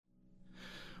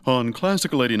On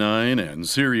Classical 89 and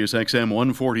Sirius XM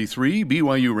 143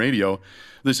 BYU Radio,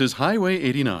 this is Highway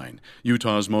 89,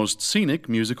 Utah's most scenic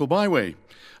musical byway.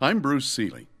 I'm Bruce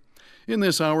Seeley. In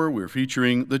this hour, we're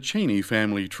featuring the Cheney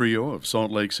family trio of Salt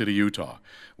Lake City, Utah,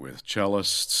 with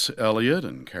cellists Elliot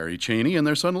and Carrie Cheney and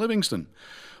their son Livingston.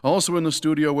 Also in the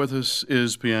studio with us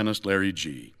is pianist Larry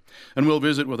G. And we'll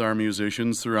visit with our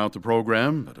musicians throughout the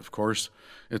program, but of course,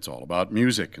 it's all about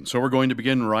music. And so we're going to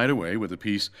begin right away with a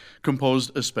piece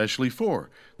composed especially for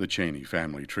the Cheney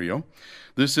family trio.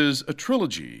 This is a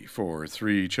trilogy for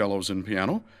 3 cellos and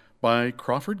piano by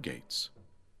Crawford Gates.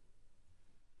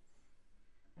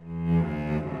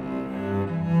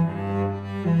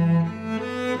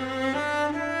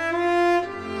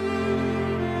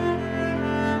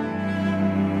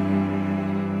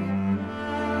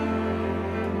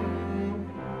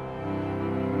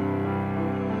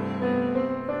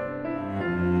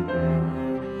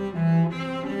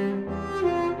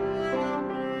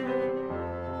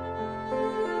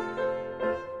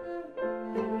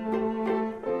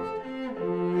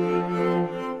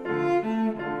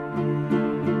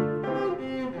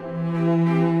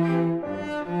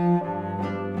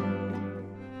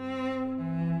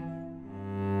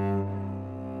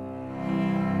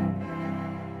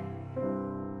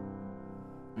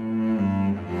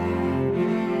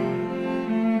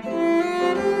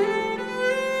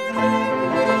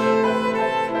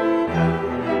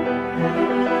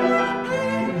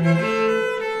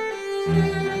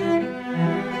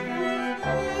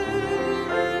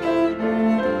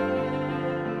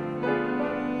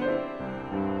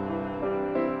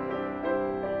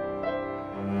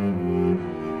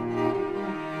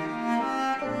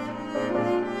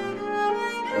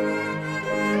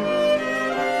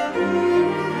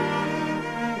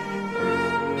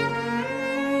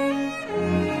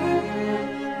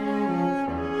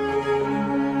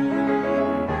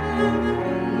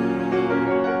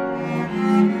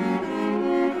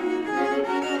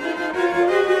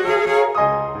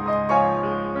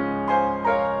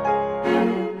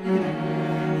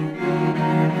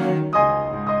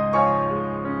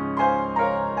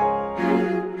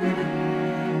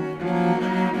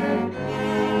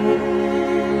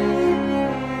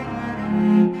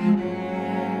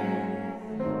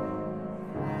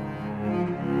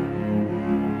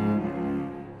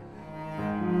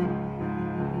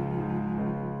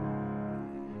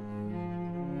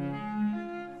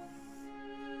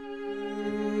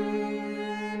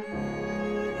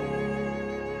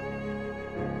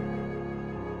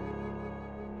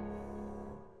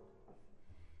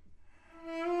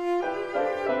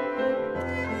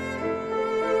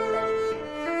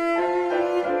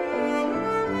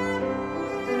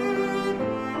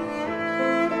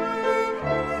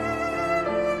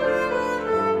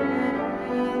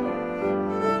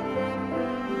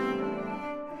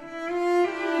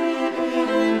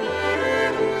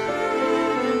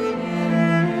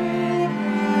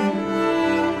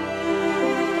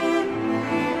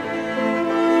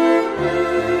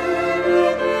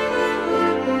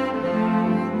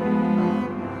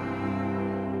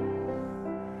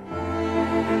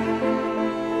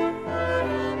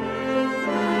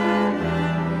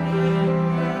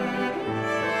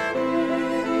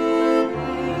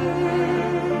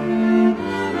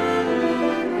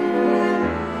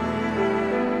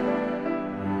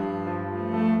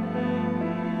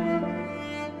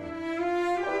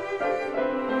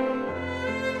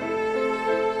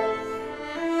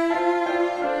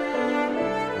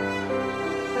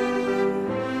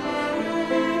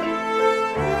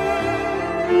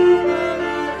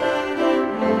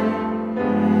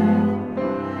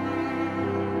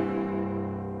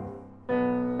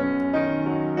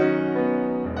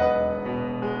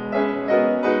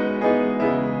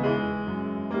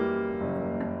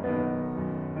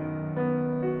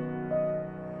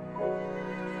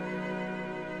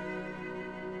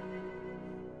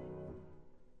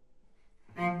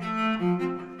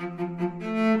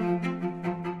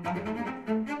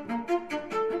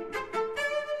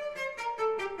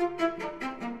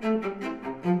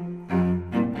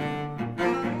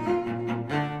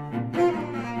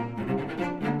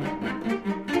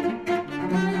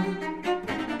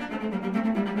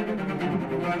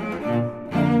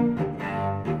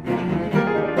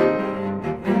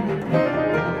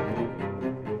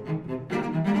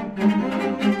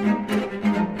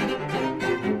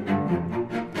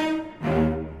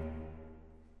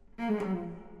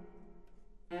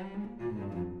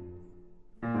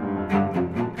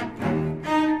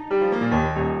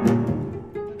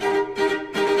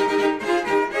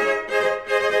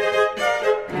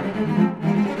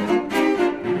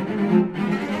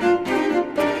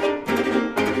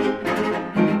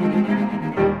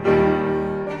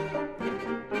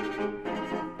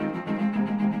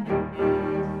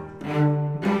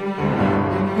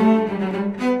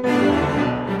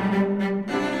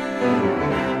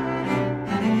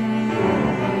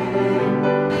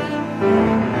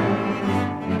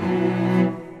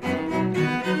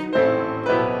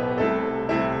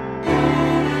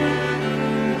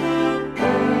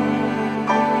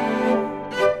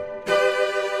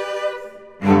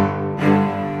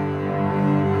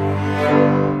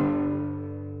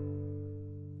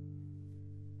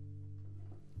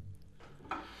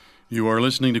 You are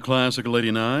listening to Classical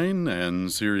 89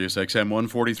 and Sirius XM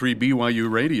 143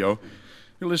 BYU Radio.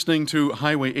 You're listening to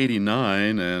Highway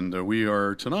 89, and we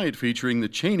are tonight featuring the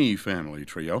Cheney Family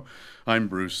Trio. I'm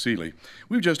Bruce Seeley.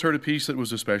 We've just heard a piece that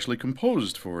was especially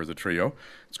composed for the trio.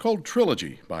 It's called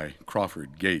Trilogy by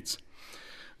Crawford Gates.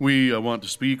 We want to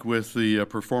speak with the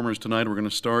performers tonight. We're going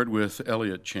to start with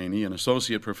Elliot Cheney, an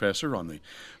associate professor on the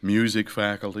music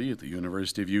faculty at the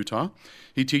University of Utah.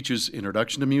 He teaches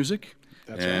introduction to music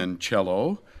and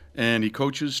cello, and he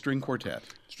coaches string quartet.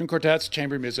 String quartets,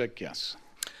 chamber music, yes.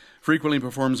 Frequently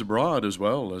performs abroad as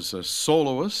well as a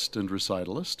soloist and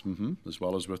recitalist, as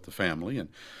well as with the family. And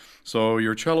so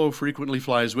your cello frequently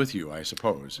flies with you, I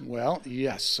suppose. Well,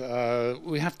 yes.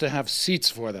 We have to have seats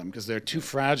for them because they're too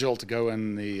fragile to go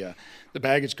in the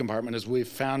baggage compartment, as we've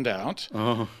found out.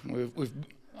 Oh.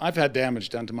 I've had damage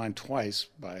done to mine twice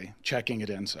by checking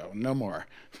it in, so no more.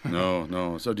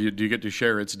 No. So do you get to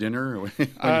share its dinner when you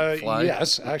fly?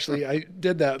 Yes, actually, I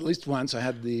did that at least once. I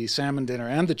had the salmon dinner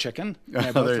and the chicken.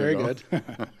 They're both very good.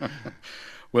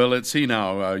 Well, let's see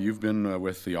now. You've been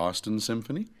with the Austin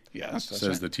Symphony. Yes, that's Says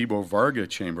right. the Thibaut Varga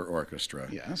Chamber Orchestra.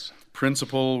 Yes.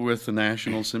 Principal with the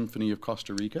National Symphony of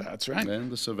Costa Rica. That's right.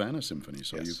 And the Savannah Symphony.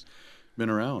 So Yes. you've been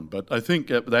around. But I think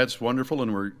that's wonderful,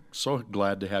 and we're so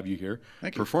glad to have you here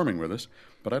performing with us.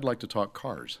 But I'd like to talk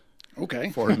cars. Okay.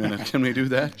 For a minute. Can we do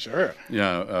that? Sure.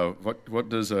 Yeah. What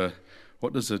does a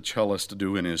cellist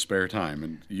do in his spare time?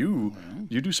 And you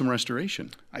do some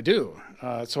restoration. I do.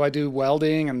 So I do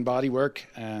welding and body work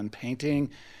and painting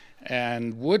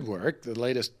and woodwork. The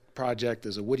latest project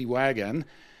is a woody wagon,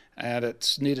 and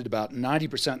it's needed about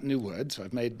 90% new wood. So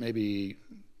I've made maybe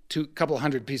couple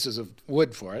hundred pieces of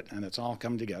wood for it, and it's all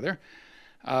come together.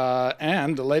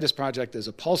 And the latest project is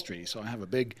upholstery. So I have a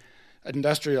big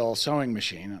industrial sewing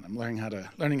machine, and I'm learning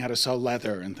how to sew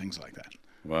leather and things like that.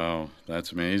 Wow,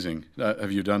 that's amazing.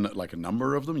 Have you done like a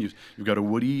number of them? You've got a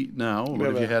woody now.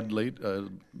 What have you had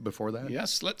before that?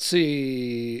 Yes, let's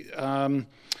see.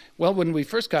 Well, when we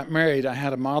first got married, I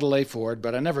had a Model A Ford,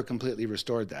 but I never completely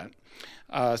restored that.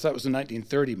 So that was a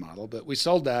 1930 model, but we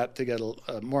sold that to get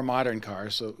a more modern car,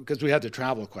 because we had to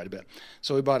travel quite a bit.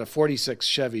 So we bought a 46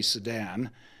 Chevy sedan,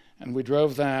 and we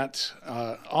drove that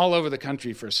all over the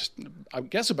country for, I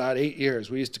guess, about 8 years.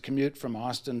 We used to commute from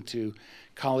Austin to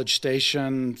College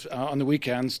Station on the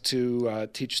weekends to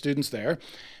teach students there.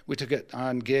 We took it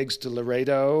on gigs to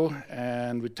Laredo,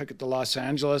 and we took it to Los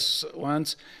Angeles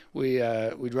once. We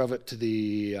drove it to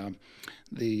the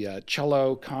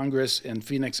Cello Congress in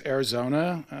Phoenix,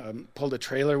 Arizona. Pulled a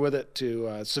trailer with it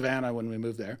to Savannah when we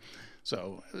moved there.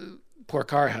 So poor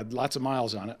car had lots of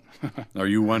miles on it. Are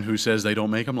you one who says they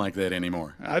don't make them like that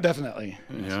anymore? Definitely.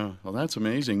 Yeah, well, that's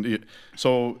amazing.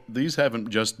 So these haven't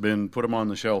just been put them on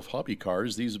the shelf hobby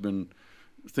cars. These have been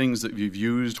things that you've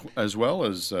used as well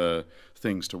as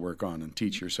things to work on and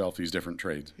teach yourself these different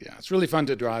trades. Yeah, it's really fun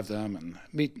to drive them and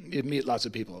meet lots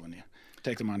of people when you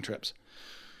take them on trips.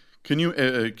 Can you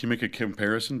make a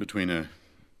comparison between a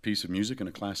piece of music and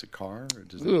a classic car?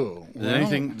 Does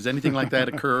anything like that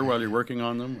occur while you're working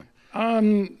on them?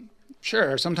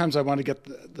 Sure. Sometimes I want to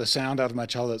get the sound out of my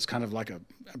cello that's kind of like a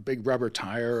big rubber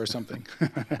tire or something.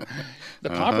 The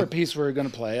popper piece we're going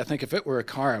to play, I think if it were a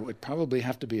car, it would probably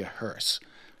have to be a hearse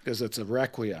because it's a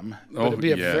requiem. But it'd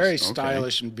be a very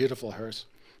stylish and beautiful hearse.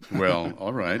 Well,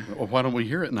 all right. Well, why don't we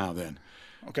hear it now then?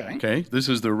 Okay. This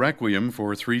is the Requiem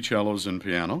for three cellos and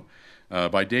piano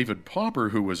by David Popper,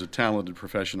 who was a talented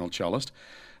professional cellist.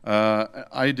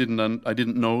 I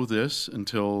didn't know this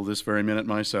until this very minute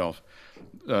myself.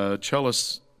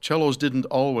 Cellos didn't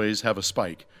always have a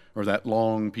spike or that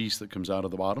long piece that comes out of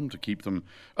the bottom to keep them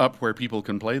up where people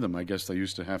can play them. I guess they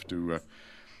used to have to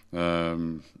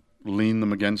lean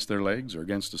them against their legs or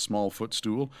against a small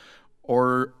footstool,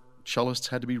 or cellists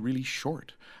had to be really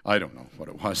short. I don't know what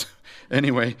it was.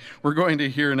 Anyway, we're going to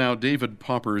hear now David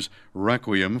Popper's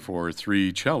Requiem for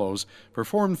three cellos,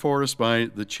 performed for us by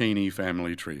the Cheney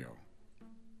Family Trio.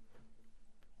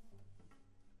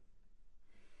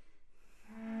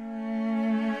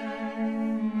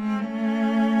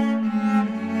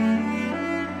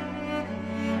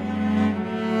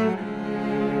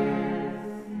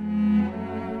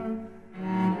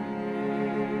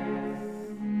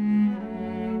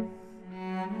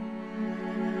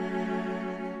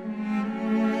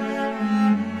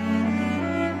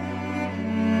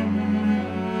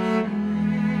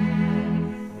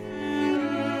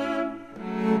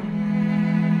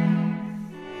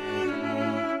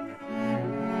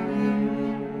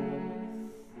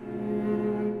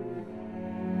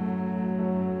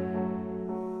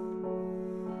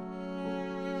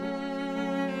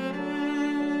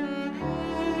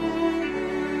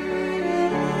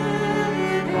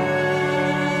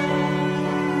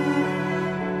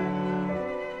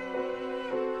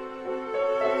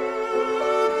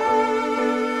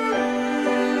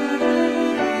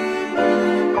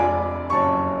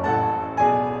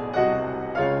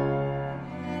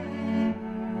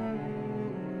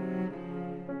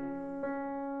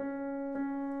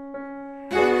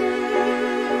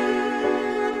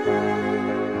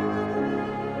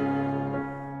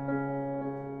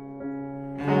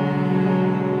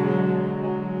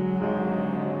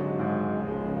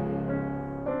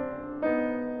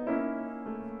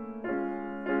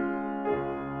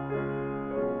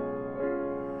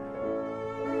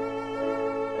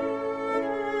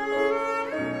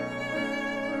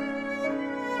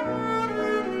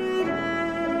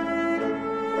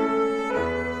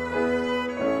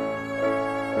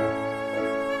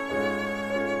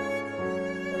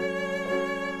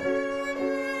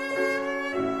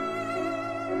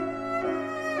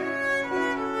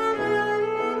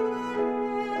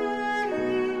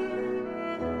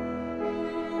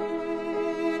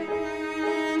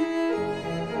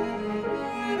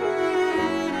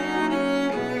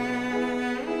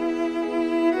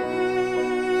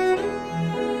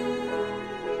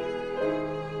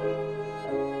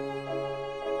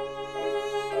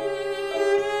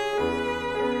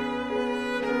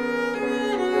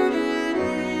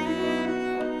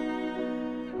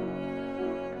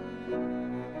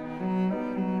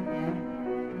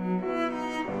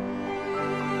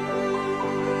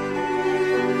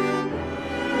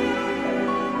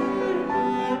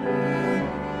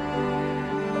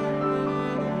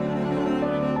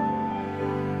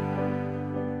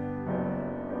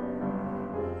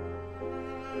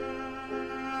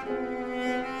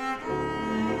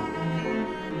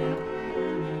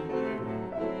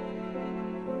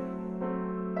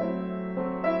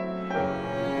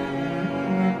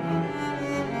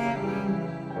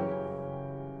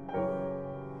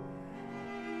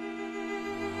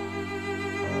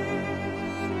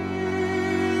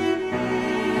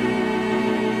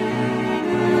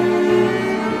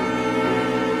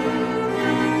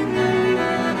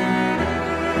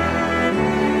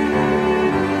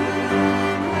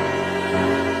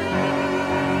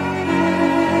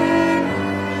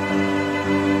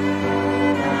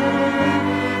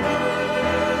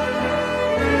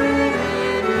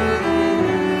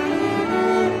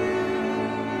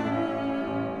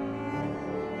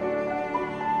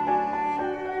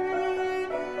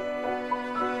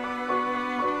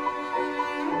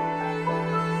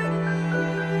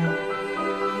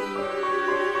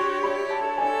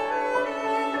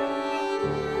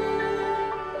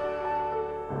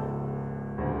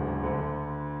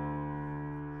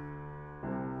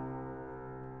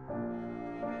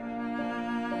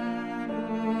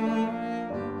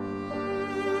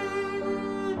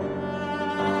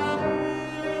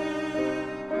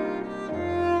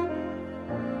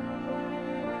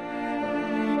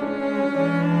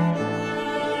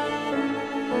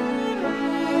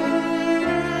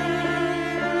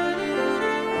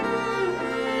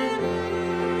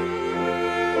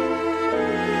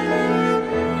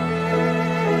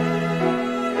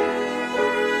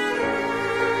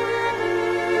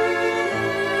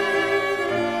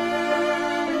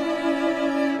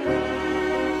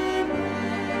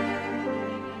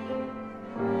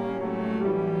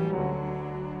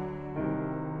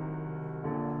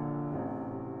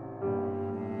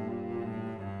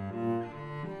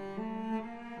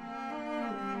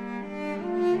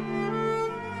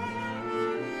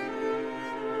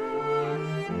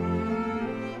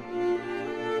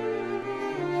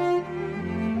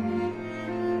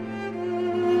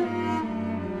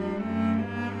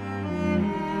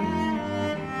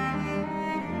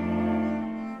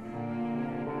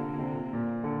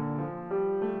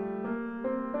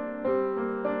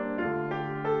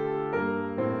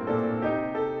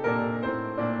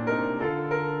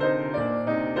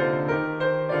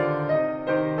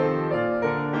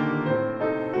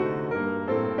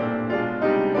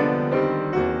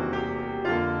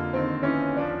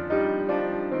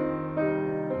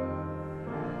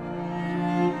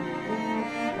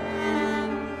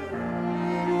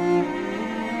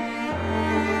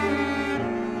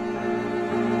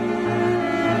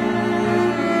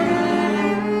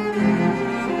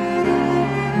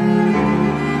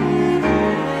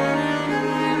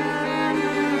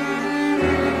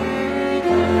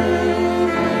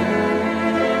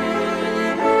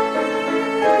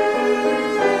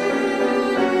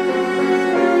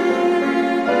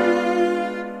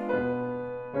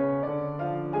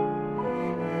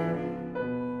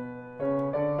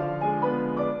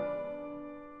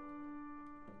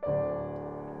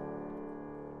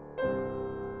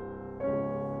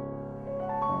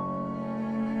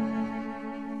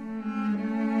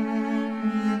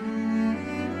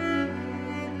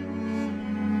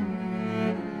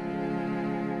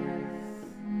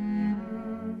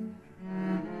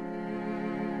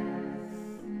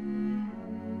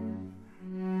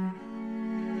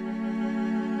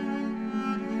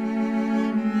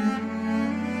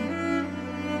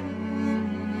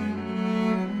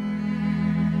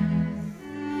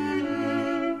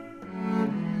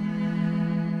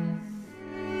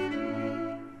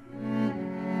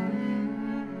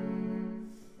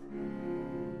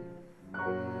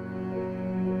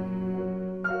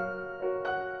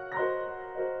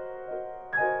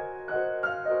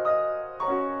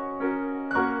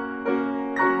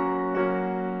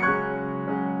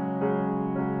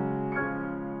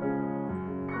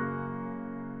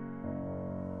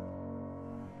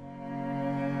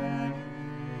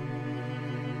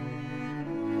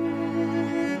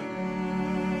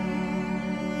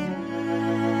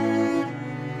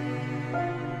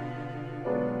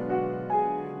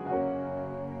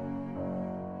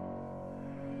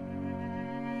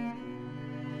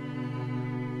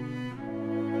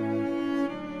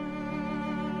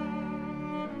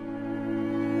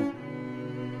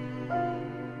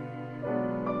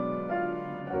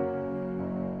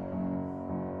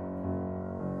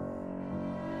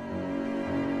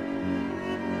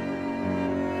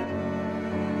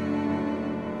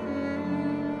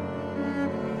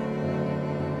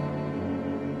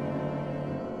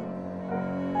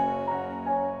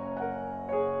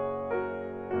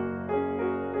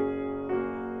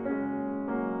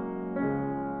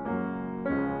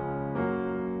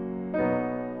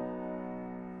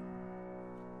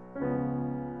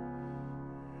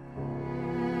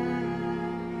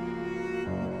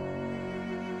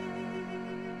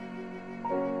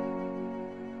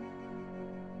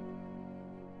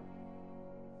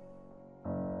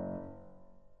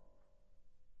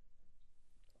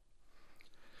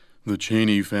 The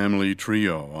Cheney Family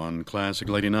Trio on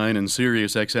Classical 89 and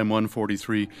Sirius XM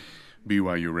 143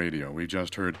 BYU Radio. We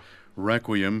just heard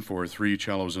Requiem for Three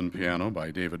Cellos and Piano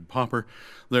by David Popper.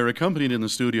 They're accompanied in the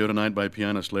studio tonight by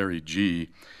pianist Larry G.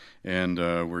 And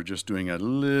we're just doing a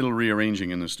little rearranging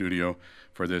in the studio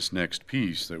for this next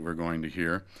piece that we're going to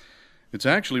hear. It's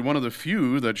actually one of the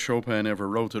few that Chopin ever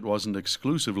wrote that wasn't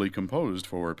exclusively composed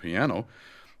for piano.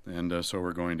 And so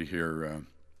we're going to hear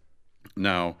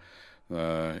now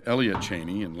Elliot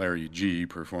Cheney and Larry G.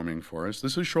 performing for us.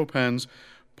 This is Chopin's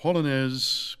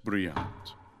Polonaise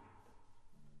Brillante.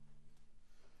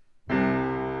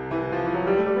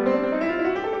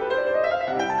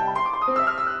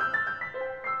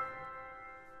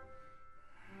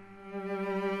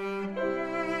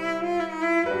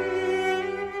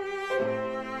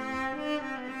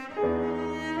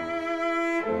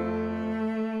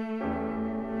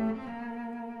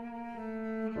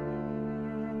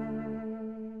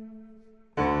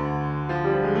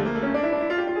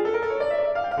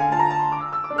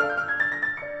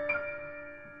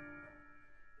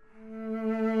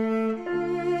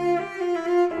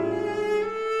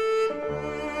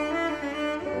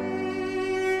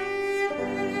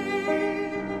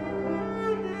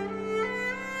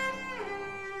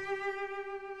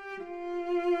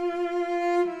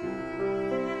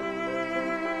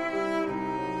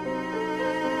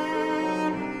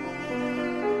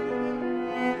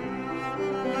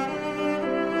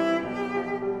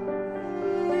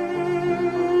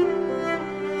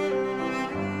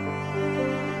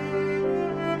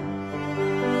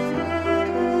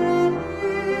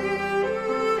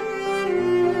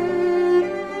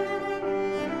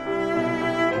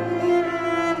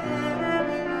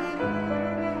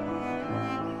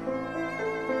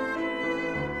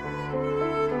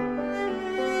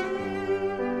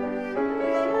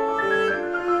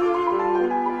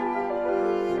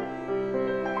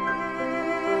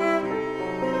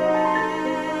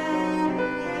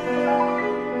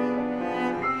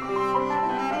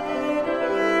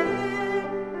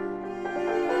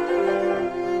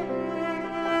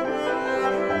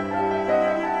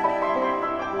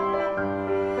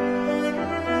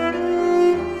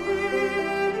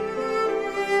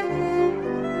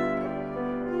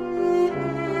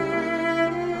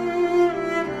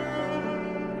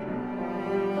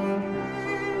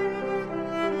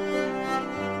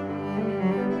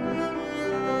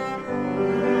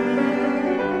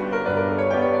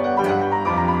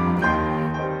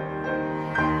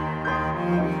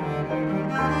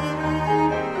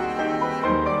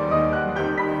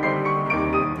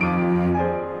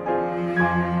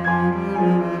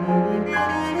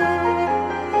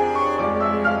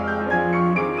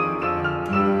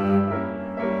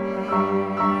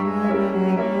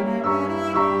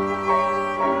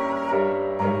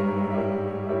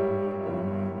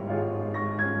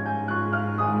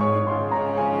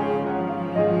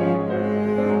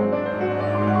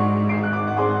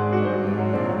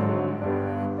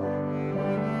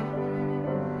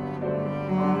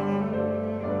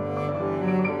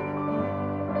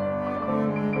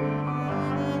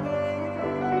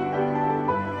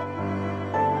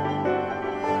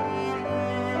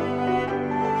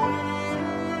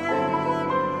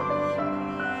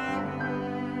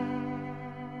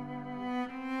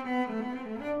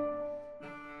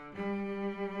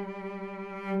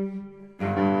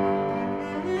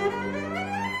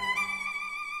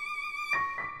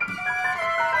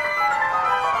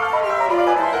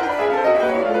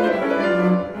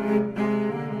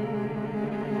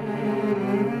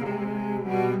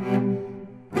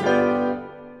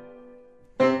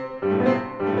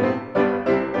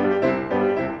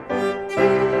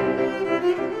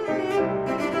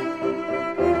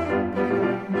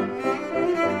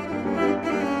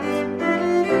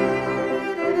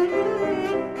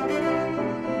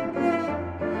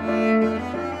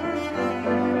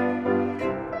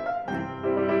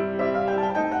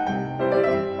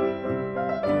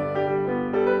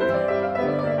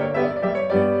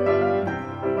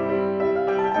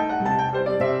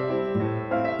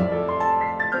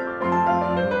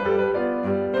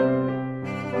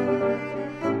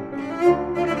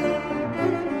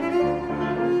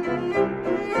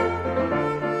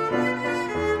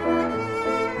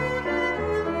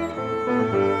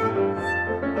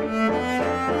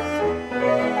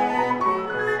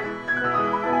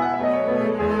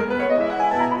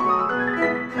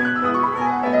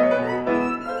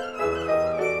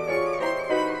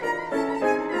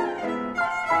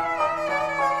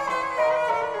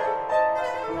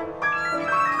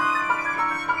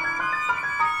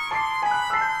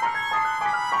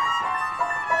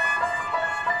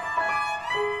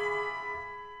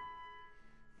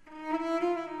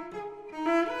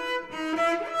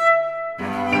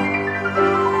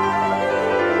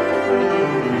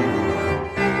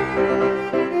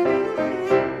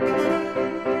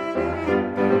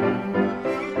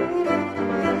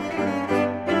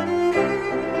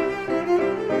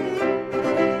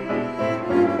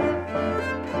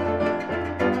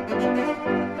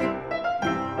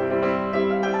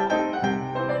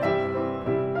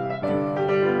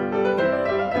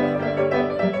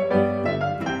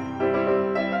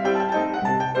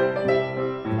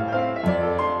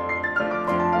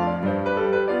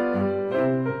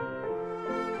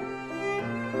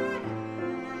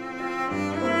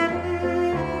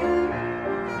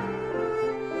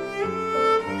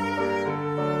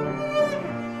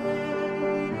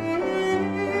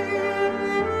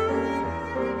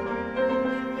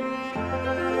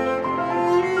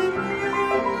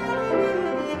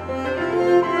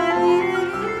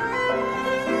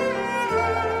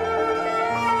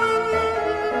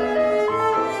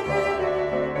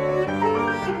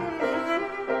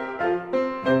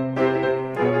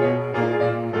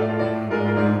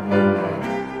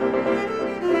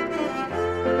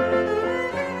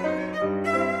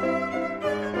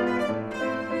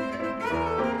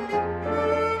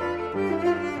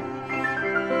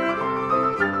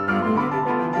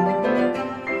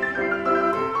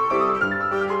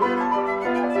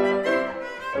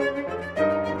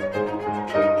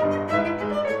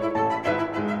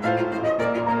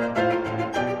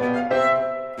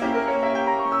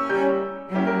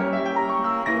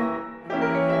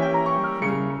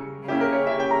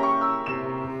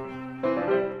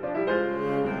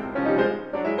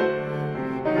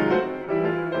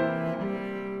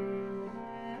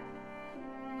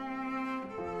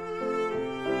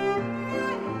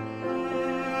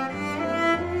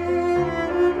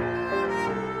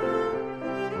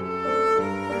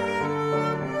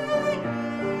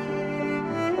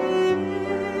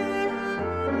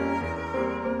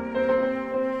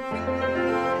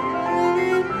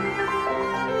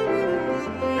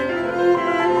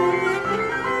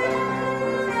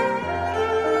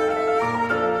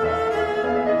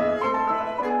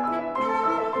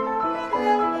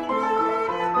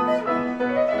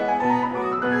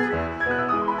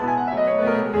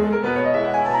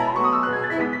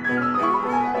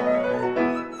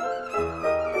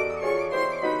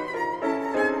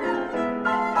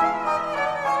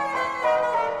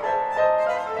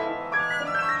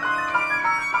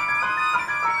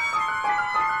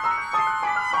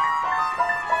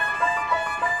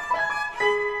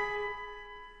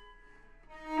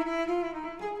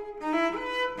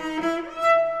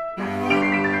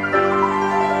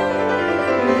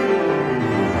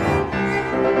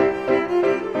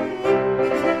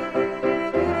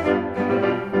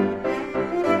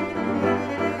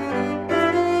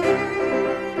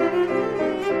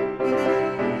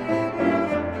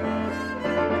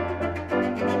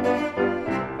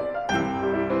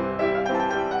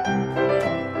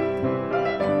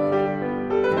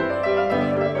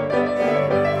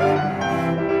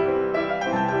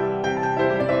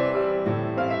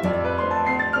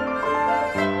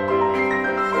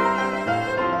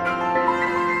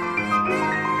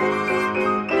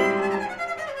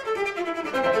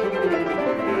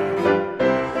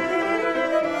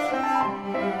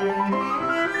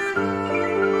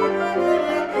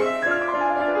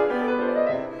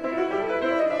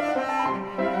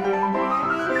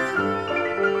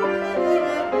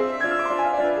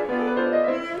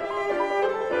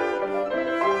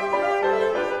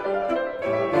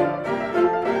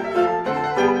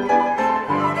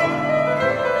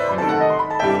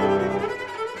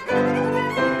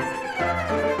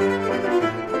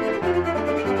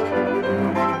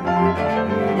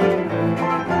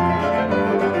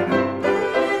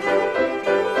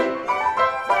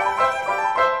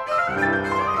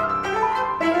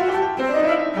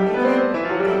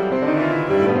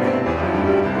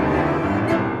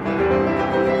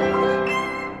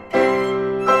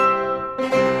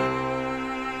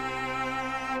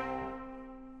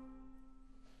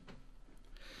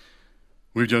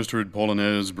 We just heard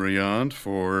Polonaise Brillante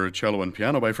for cello and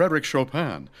piano by Frédéric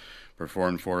Chopin,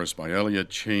 performed for us by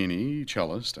Elliot Cheney,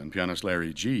 cellist, and pianist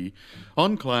Larry G.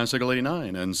 on Classical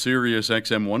 89 and Sirius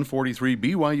XM 143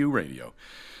 BYU Radio.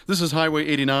 This is Highway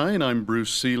 89. I'm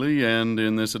Bruce Seeley, and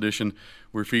in this edition,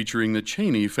 we're featuring the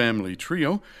Cheney family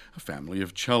trio, a family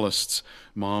of cellists.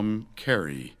 Mom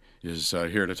Carrie is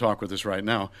here to talk with us right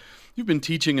now. You've been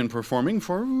teaching and performing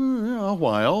for a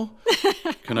while.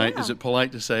 Is it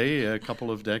polite to say a couple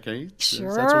of decades?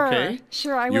 Sure. That's okay?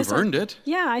 Sure. You've earned it.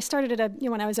 Yeah, I started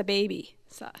when I was a baby.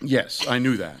 So. Yes, I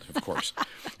knew that, of course.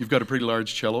 You've got a pretty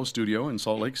large cello studio in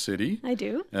Salt Lake City. I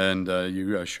do. And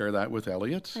you share that with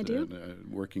Elliot. I do.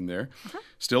 Working there. Uh-huh.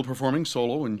 Still performing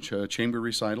solo and chamber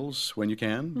recitals when you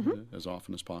can, as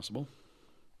often as possible.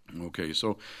 Okay,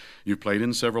 so you've played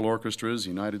in several orchestras,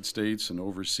 United States and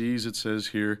overseas, it says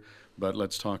here. But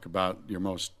let's talk about your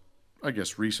most, I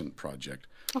guess, recent project.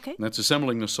 Okay. And that's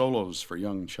assembling the solos for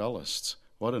young cellists.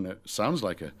 It sounds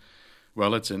like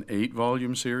it's an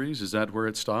 8-volume series. Is that where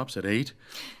it stops, at 8?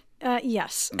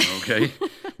 Yes. Okay.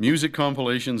 Music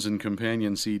compilations and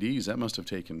companion CDs, that must have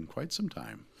taken quite some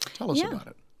time. Tell us about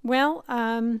it. Well,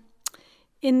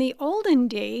 in the olden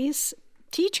days,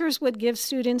 teachers would give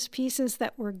students pieces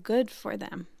that were good for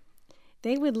them.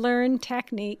 They would learn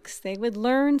techniques. They would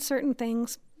learn certain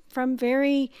things from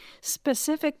very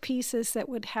specific pieces that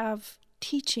would have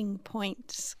teaching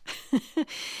points.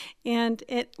 And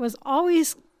it was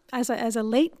always, as a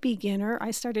late beginner,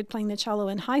 I started playing the cello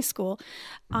in high school.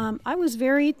 I was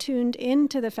very tuned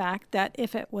into the fact that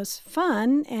if it was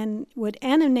fun and would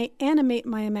animate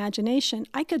my imagination,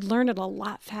 I could learn it a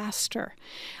lot faster.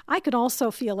 I could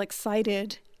also feel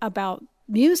excited about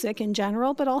music in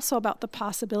general, but also about the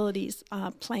possibilities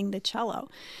playing the cello.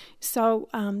 So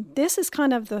this is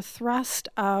kind of the thrust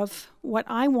of what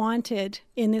I wanted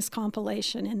in this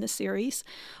compilation, in the series,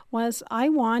 was I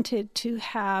wanted to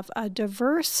have a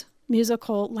diverse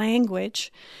musical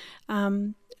language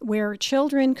where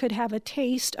children could have a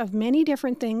taste of many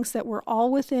different things that were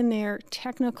all within their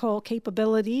technical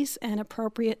capabilities and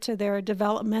appropriate to their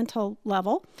developmental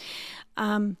level.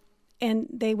 And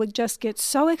they would just get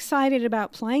so excited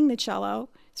about playing the cello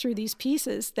through these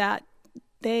pieces that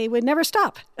they would never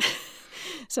stop.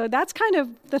 So that's kind of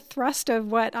the thrust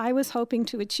of what I was hoping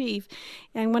to achieve.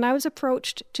 And when I was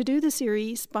approached to do the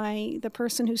series by the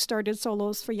person who started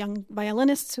Solos for Young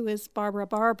Violinists, who is Barbara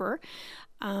Barber,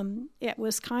 it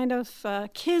was kind of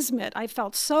kismet. I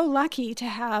felt so lucky to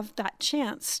have that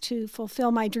chance to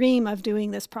fulfill my dream of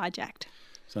doing this project.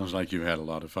 Sounds like you had a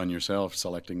lot of fun yourself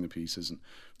selecting the pieces and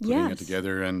putting it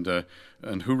together. And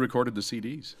who recorded the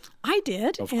CDs? I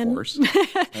did. Of course.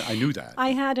 I knew that. I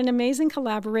had an amazing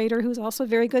collaborator who's also a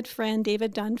very good friend,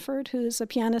 David Dunford, who's a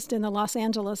pianist in the Los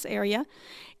Angeles area.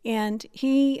 And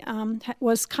he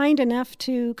was kind enough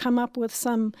to come up with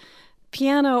some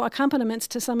piano accompaniments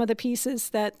to some of the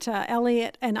pieces that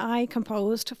Elliot and I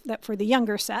composed that for the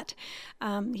younger set.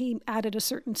 He added a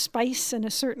certain spice and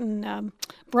a certain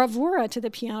bravura to the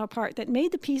piano part that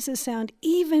made the pieces sound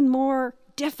even more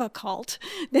difficult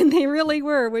than they really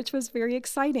were, which was very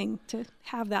exciting to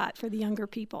have that for the younger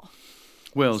people.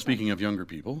 Well, speaking of younger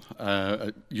people,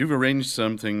 you've arranged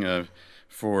something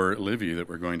for Livy that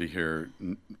we're going to hear,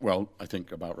 well, I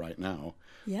think about right now.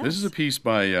 Yes. This is a piece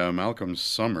by Malcolm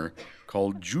Summer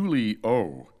called Julie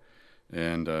O.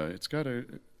 And it's got a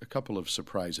couple of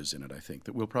surprises in it, I think,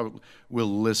 that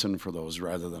we'll listen for those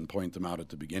rather than point them out at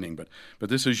the beginning. But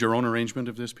this is your own arrangement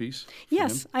of this piece?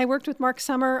 Yes, I worked with Mark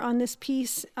Summer on this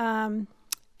piece.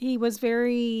 He was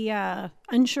very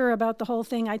unsure about the whole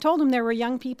thing. I told him there were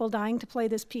young people dying to play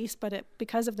this piece, but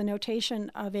because of the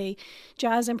notation of a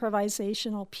jazz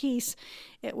improvisational piece,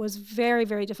 it was very,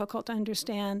 very difficult to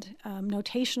understand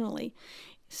notationally.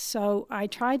 So I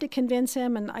tried to convince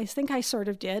him, and I think I sort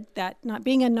of did, that not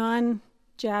being a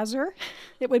non-jazzer,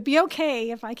 it would be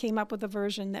okay if I came up with a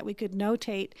version that we could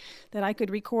notate, that I could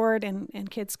record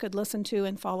and kids could listen to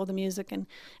and follow the music and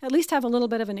at least have a little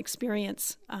bit of an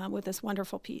experience with this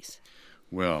wonderful piece.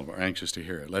 Well, we're anxious to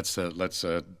hear it. Let's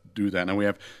do that. Now we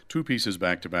have two pieces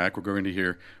back to back. We're going to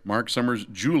hear Mark Summer's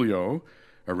Julio,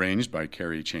 arranged by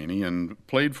Kerry Cheney and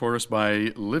played for us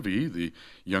by Livy, the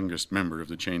youngest member of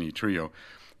the Cheney Trio.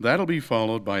 That'll be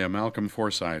followed by a Malcolm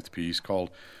Forsythe piece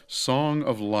called Song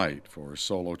of Light for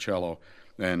solo cello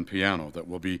and piano that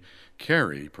will be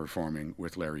Kerry performing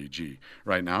with Larry G.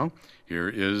 Right now, here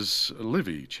is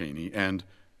Livy Cheney and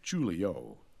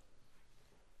Julio.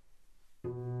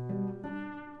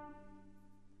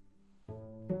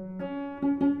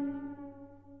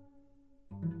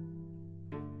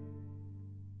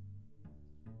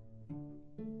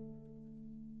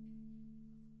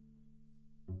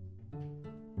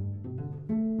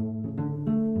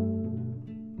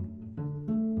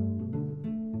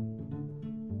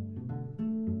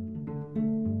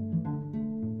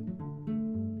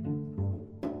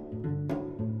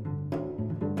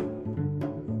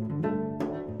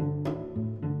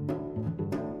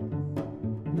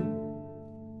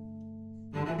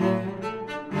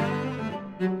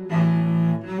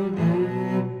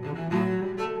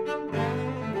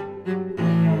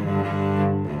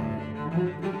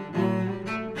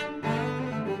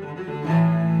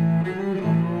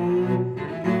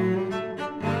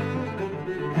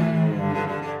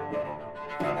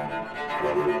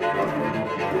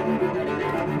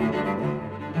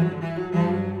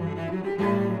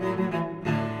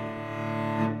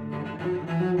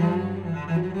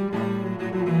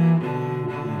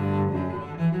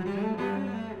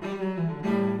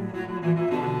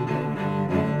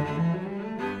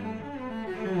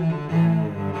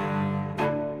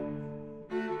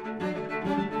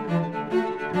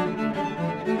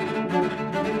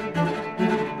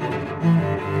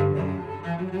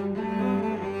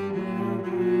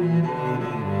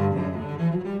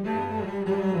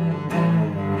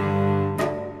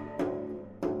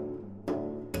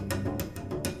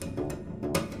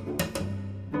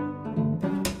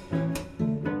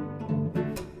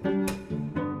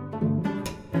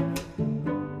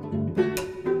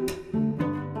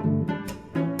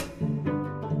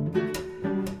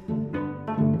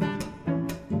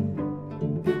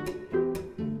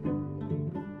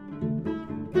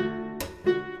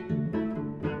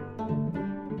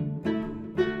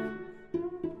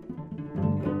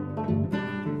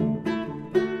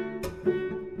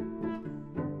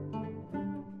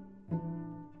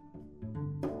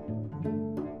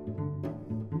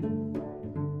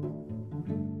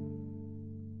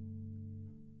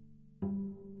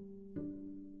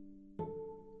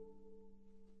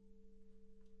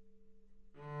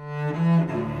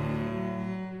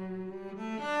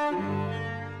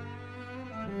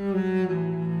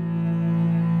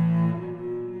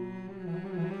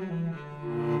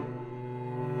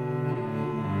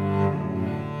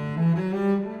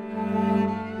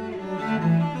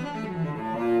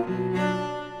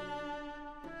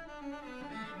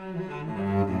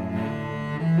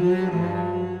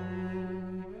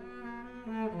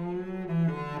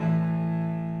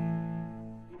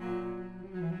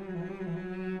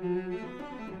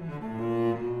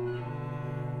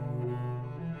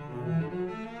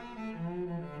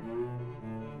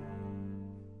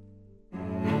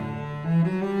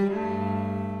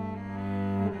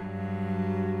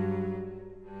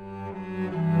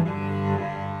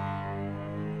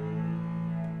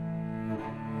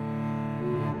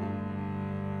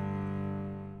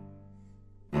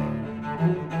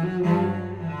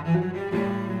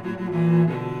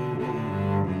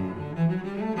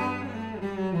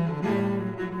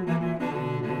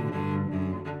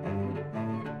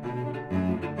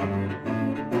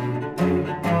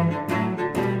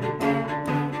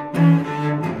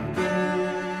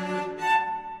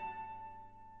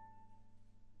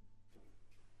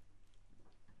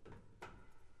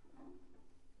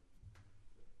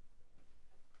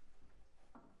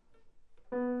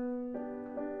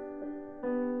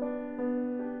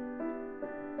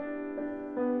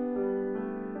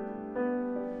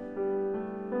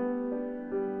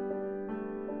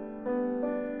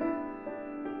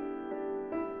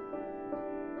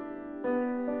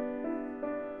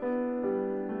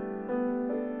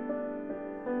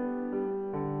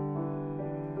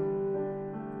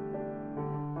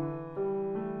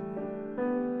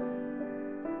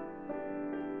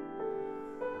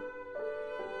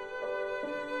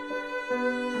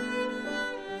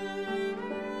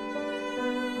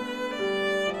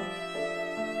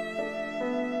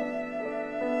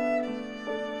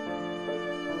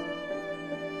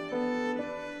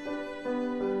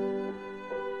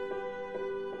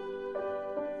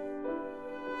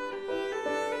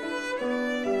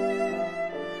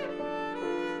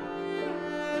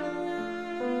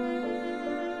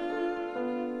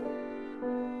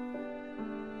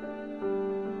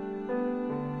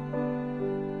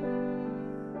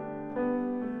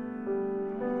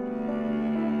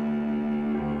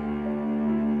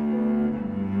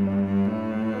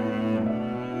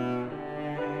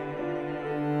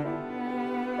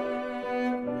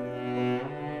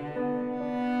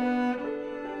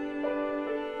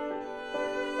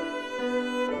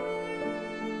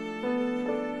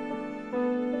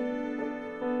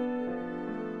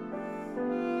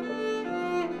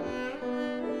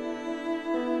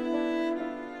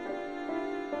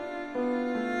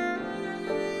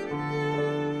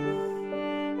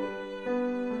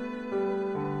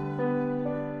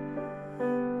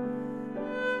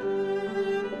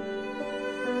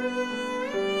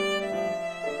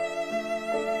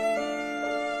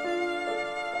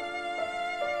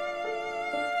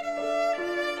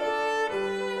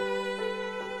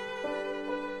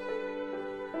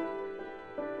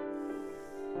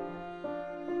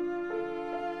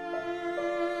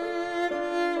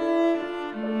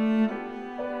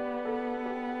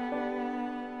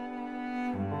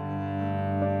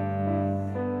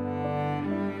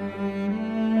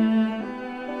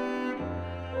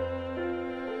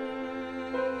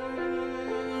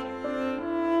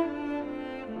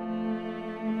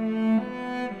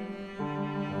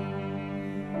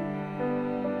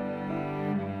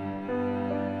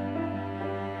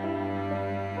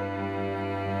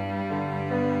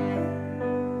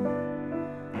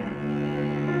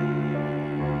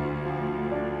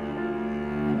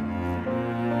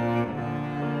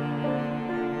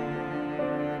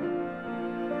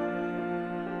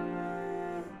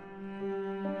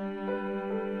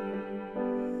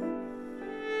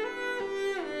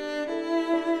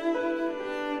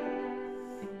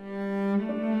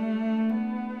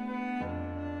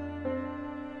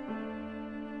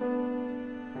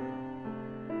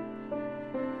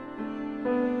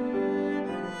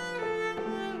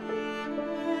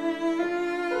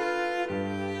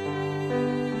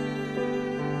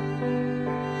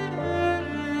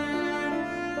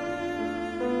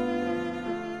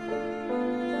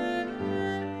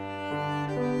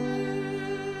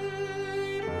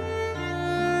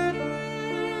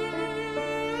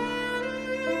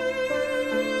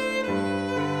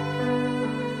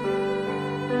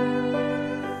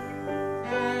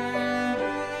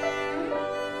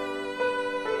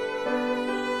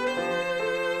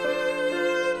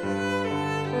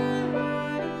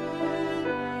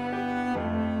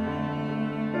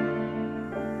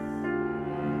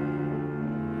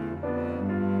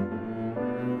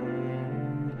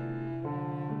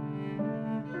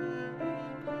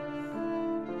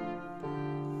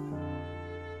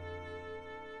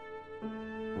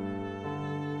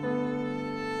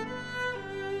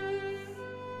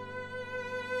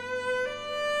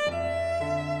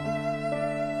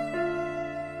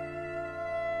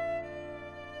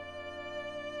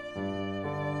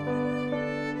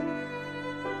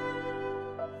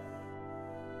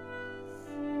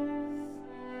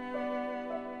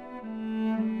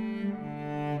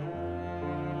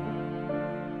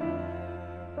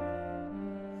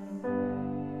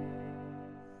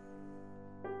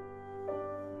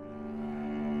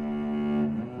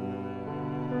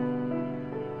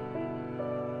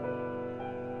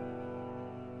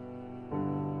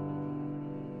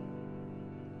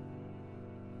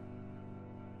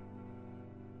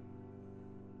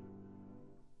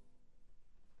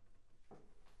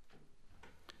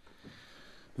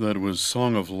 That was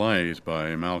Song of Light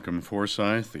by Malcolm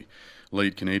Forsyth, the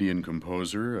late Canadian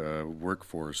composer, work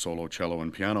for solo cello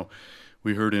and piano.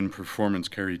 We heard in performance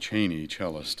Kerry Cheney,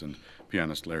 cellist, and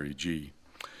pianist Larry G.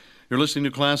 You're listening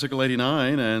to Classical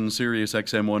 89 and Sirius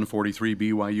XM 143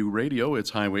 BYU Radio. It's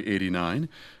Highway 89.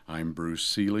 I'm Bruce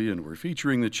Seeley, and we're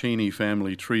featuring the Cheney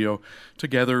family trio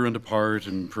together and apart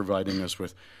and providing us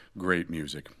with great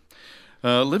music.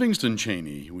 Livingston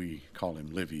Cheney, we call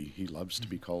him Livy. He loves to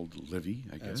be called Livy,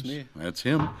 I guess. That's me. That's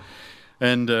him.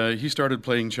 And he started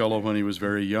playing cello when he was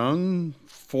very young,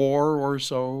 4 or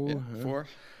so. Yeah, 4.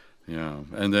 Yeah,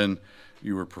 and then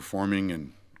you were performing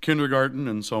in kindergarten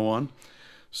and so on.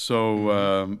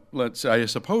 So I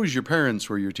suppose your parents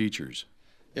were your teachers.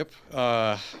 Yep,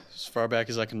 as far back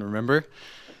as I can remember.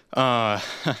 Well,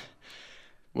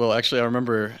 actually, I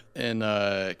remember in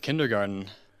kindergarten,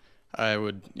 I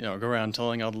would, go around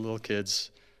telling all the little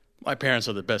kids, my parents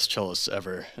are the best cellists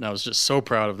ever. And I was just so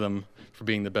proud of them for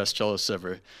being the best cellists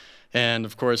ever. And,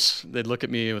 of course, they'd look at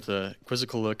me with a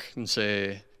quizzical look and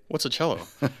say, what's a cello?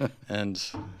 And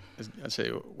I'd say,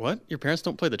 what? Your parents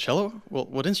don't play the cello? Well,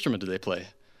 what instrument do they play?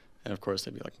 And, of course,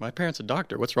 they'd be like, my parents are a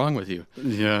doctor. What's wrong with you?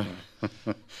 Yeah.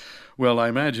 Well, I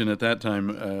imagine at that time,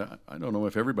 I don't know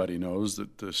if everybody knows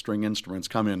that the string instruments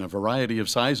come in a variety of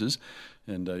sizes,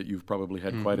 and you've probably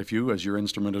had quite a few as your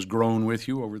instrument has grown with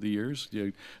you over the years.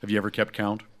 Have you ever kept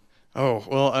count? Oh,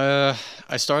 well,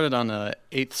 I started on an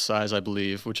 8th size, I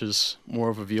believe, which is more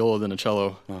of a viola than a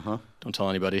cello. Uh-huh. Don't tell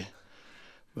anybody.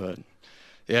 But,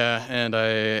 yeah, and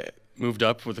I moved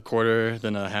up with a quarter,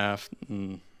 then a half,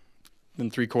 and then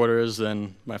 3/4,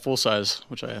 then my full size,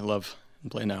 which I love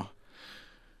and play now.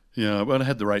 Yeah, well, it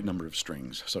had the right number of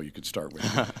strings, so you could start with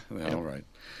it. Yeah, all right.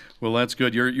 Well, that's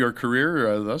good. Your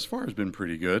career thus far has been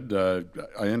pretty good.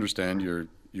 I understand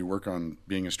you work on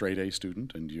being a straight A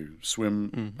student, and you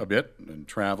swim a bit and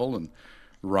travel and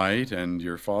write, and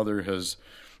your father has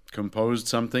composed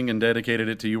something and dedicated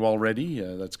it to you already.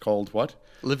 That's called what?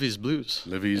 Livy's Blues.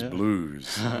 Livy's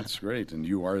Blues. That's great, and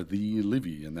you are the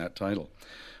Livy in that title.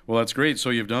 Well, that's great.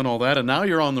 So you've done all that, and now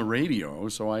you're on the radio.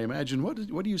 So I imagine, what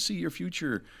do you see your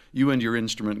future, you and your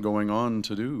instrument, going on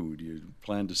to do? Do you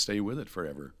plan to stay with it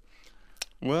forever?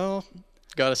 Well,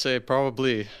 gotta say,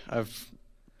 probably. I've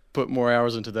put more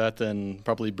hours into that than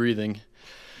probably breathing.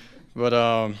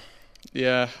 But,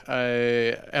 yeah,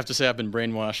 I have to say I've been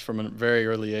brainwashed from a very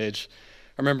early age.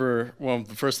 I remember one of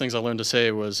the first things I learned to say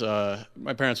was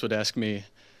my parents would ask me,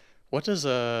 what does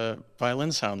a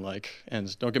violin sound like?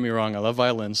 And don't get me wrong, I love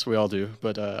violins, we all do,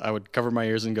 but I would cover my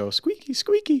ears and go, squeaky,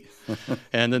 squeaky.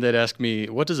 And then they'd ask me,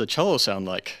 what does a cello sound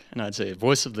like? And I'd say,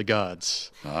 voice of the gods.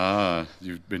 Ah,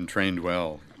 you've been trained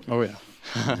well. Oh, yeah.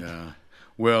 Yeah.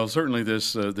 Well, certainly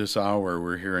this hour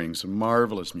we're hearing some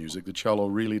marvelous music. The cello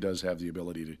really does have the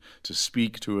ability to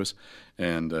speak to us,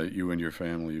 and you and your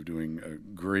family are doing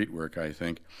great work, I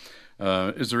think.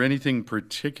 Is there anything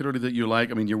particularly that you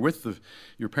like? I mean, you're with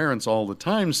your parents all the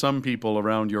time. Some people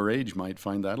around your age might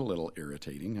find that a little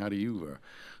irritating. How do you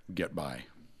get by?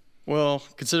 Well,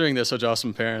 considering they're such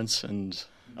awesome parents, and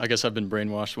I guess I've been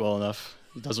brainwashed well enough,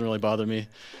 it doesn't really bother me.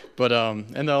 But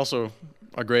and they also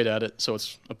are great at it, so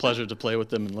it's a pleasure to play with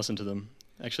them and listen to them.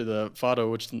 Actually, the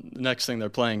Fado, which the next thing they're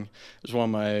playing, is one of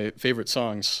my favorite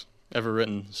songs ever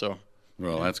written, so...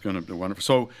 Well, that's going to be wonderful.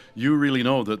 So you really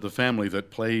know that the family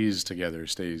that plays together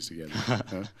stays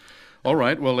together. All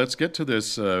right, well, let's get to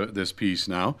this piece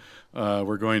now.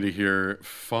 We're going to hear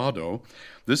Fado.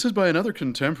 This is by another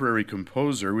contemporary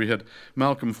composer. We had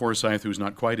Malcolm Forsyth, who's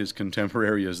not quite as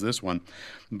contemporary as this one,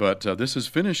 but this is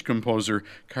Finnish composer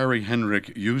Kari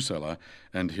Henrik Juusela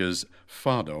and his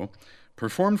Fado.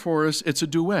 Performed for us, it's a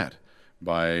duet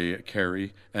by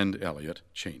Kerry and Elliot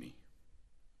Cheney.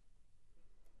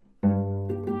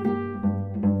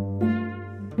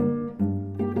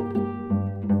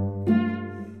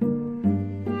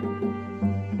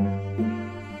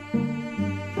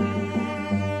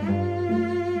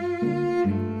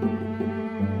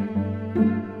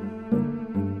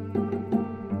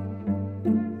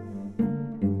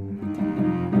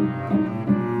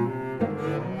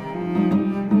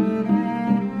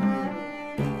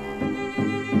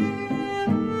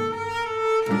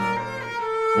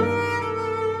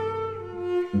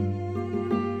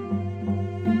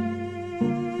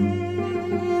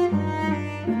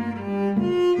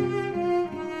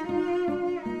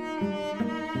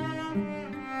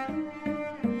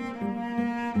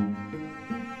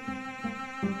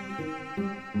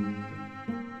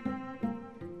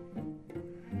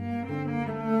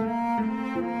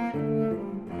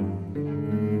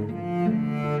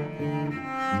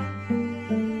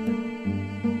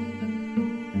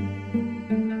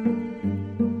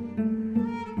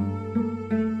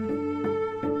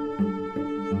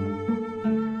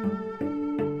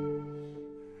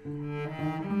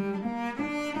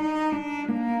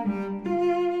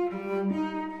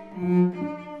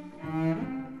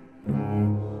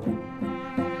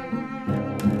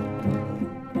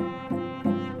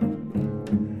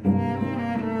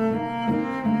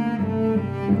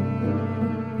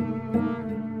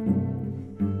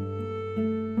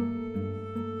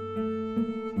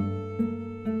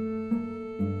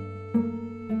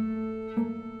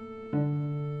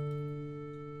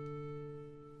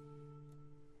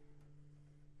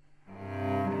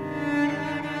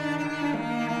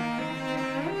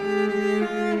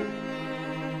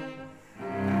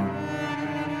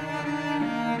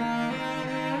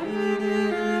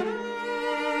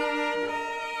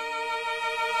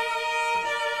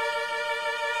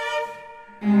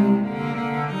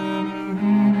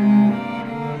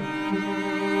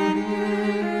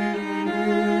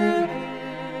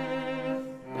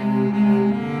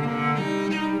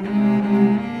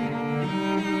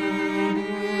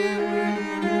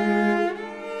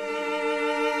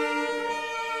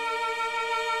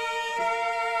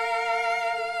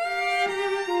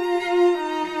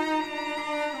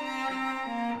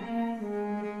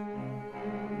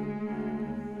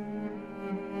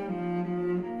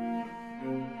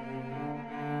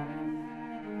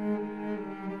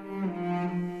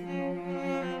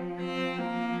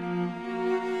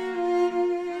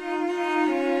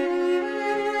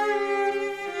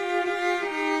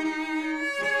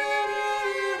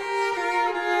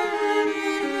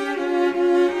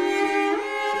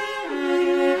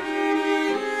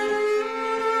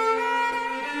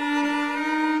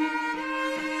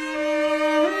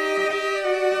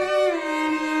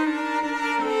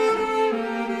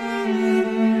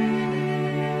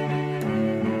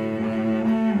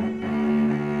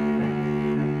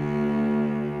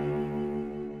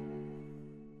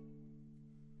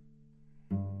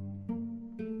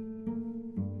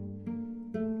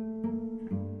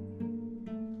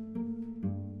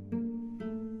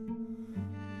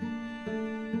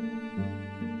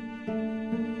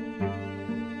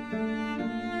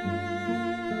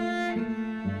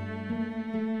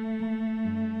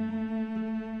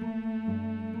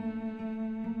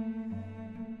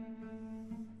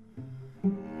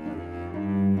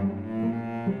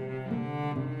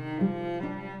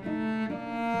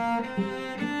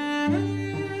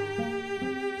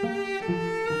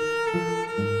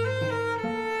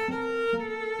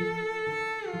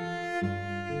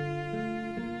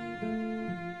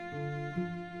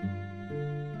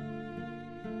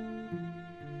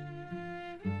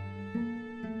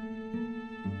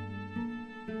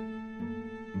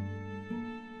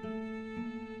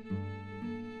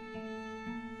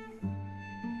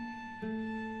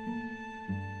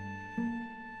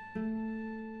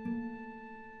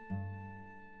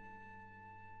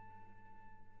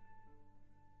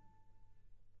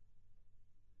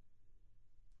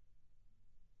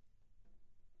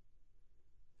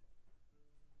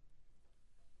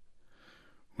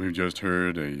 We've just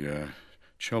heard a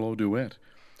cello duet,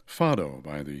 Fado,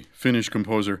 by the Finnish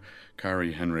composer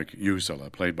Kari Henrik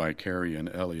Jussila, played by Carrie and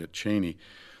Elliot Cheney.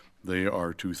 They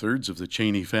are two-thirds of the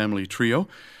Cheney family trio,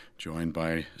 joined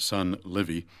by son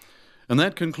Livy. And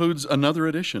that concludes another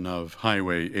edition of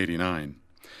Highway 89.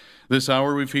 This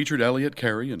hour we featured Elliot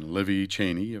Carey and Livy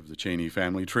Cheney of the Cheney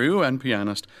family trio and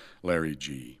pianist Larry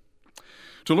G.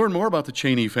 To learn more about the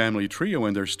Cheney family trio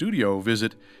and their studio,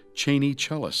 visit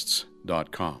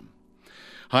CheneyCellists.com.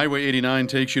 Highway 89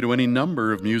 takes you to any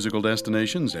number of musical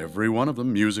destinations, every one of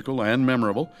them musical and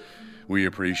memorable. We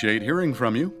appreciate hearing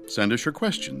from you. Send us your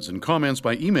questions and comments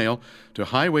by email to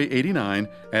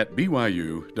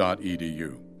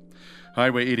highway89@byu.edu.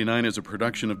 Highway 89 is a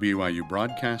production of BYU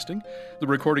Broadcasting. The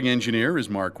recording engineer is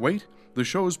Mark Waite. The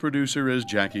show's producer is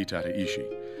Jackie Tataishi.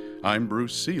 I'm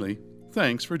Bruce Seeley.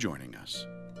 Thanks for joining us.